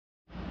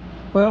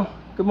Well,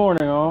 good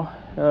morning all.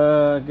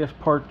 I guess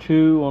part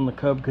 2 on the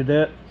Cub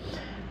Cadet.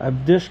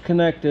 I've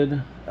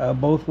disconnected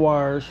both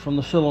wires from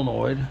the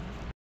solenoid,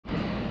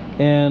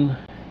 and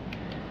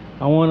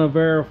I want to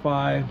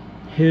verify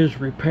his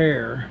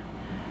repair.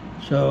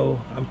 So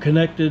I'm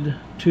connected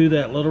to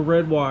that little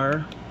red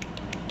wire,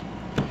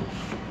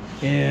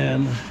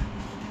 and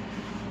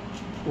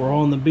we're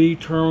on the B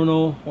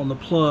terminal on the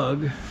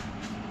plug,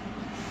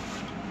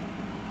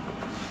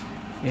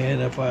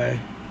 and if I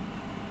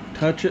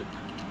touch it,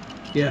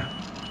 yeah,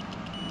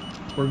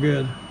 we're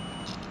good.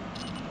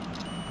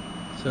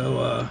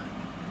 So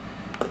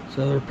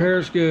the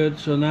repair's good.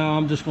 So now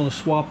I'm just going to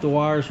swap the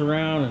wires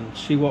around and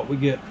see what we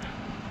get.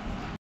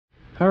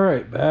 All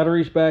right,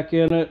 battery's back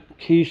in it,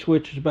 key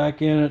switch is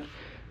back in it.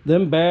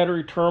 Them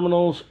battery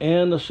terminals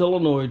and the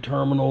solenoid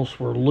terminals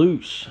were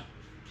loose,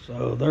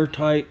 so they're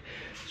tight.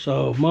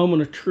 So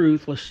moment of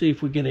truth, let's see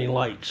if we get any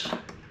lights.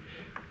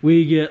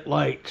 We get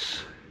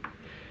lights.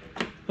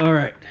 All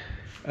right.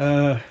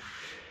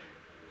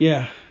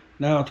 Yeah,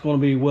 now it's going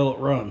to be will it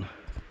run.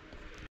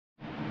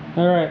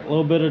 All right, a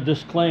little bit of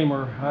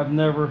disclaimer. I've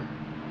never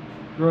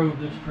drove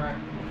this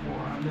tractor before.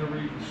 I've never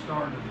even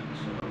started it,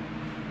 so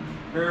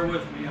bear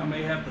with me. I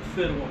may have to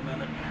fiddle a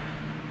minute.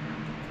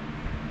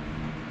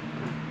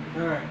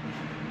 All right,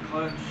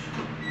 clutch,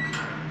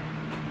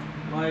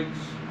 lights.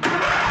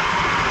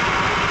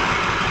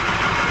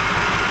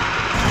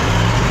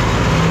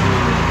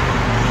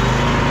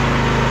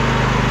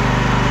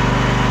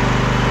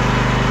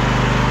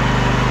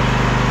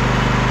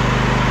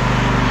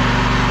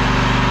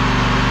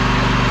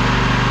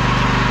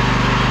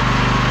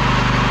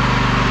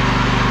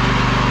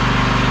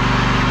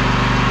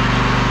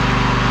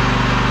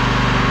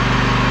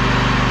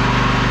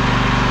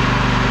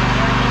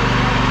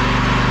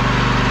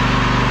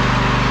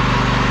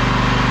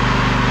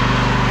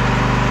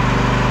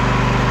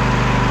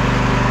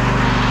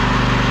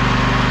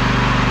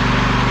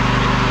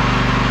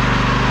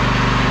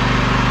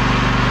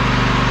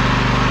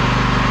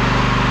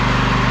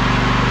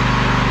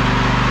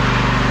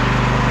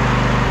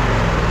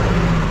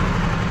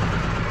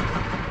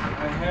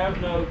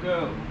 No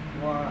go.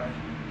 Why?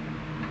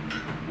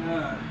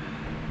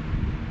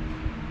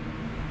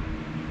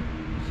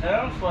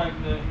 Sounds like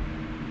the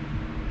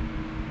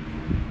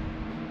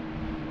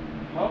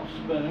pump's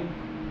spinning.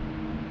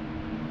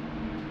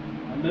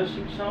 I'm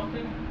missing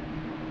something.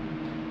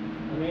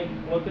 Let me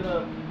look it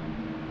up.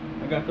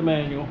 I got the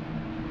manual.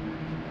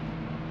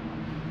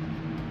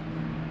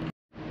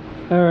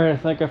 All right, I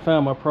think I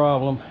found my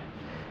problem.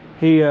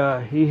 He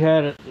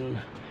had it in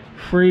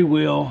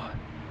freewheel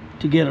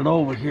to get it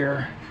over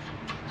here.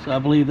 So I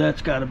believe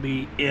that's got to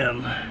be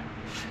in.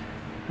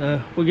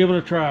 We'll give it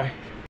a try.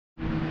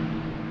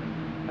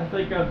 I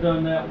think I've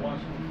done that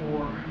once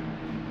before.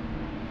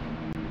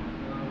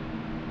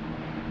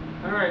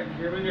 All right,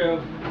 here we go.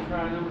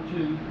 Try number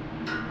 2.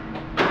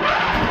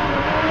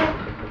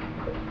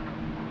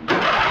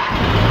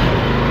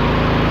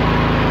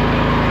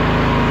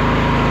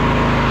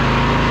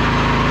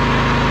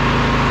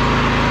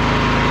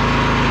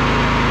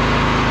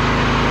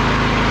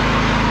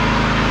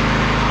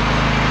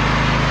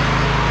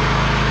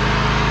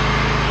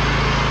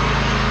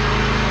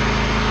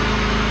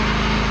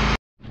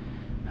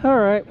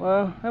 Alright,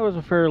 well, that was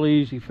a fairly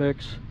easy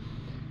fix.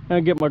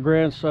 I'll get my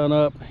grandson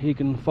up. He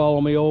can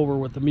follow me over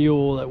with the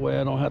mule. That way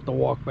I don't have to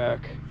walk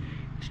back.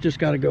 It's just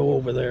got to go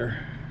over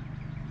there.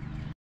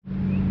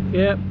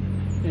 Yep,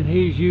 and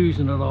he's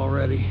using it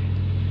already.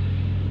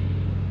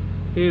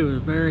 He was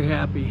very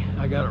happy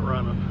I got it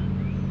running.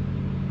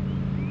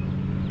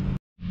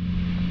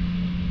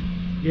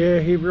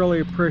 Yeah, he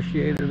really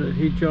appreciated it.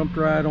 He jumped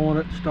right on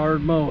it,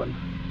 started mowing.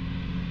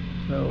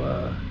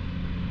 So,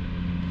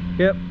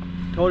 yep.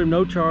 Told him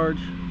no charge.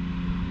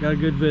 Got a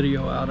good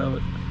video out of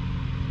it.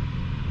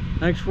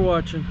 Thanks for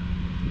watching.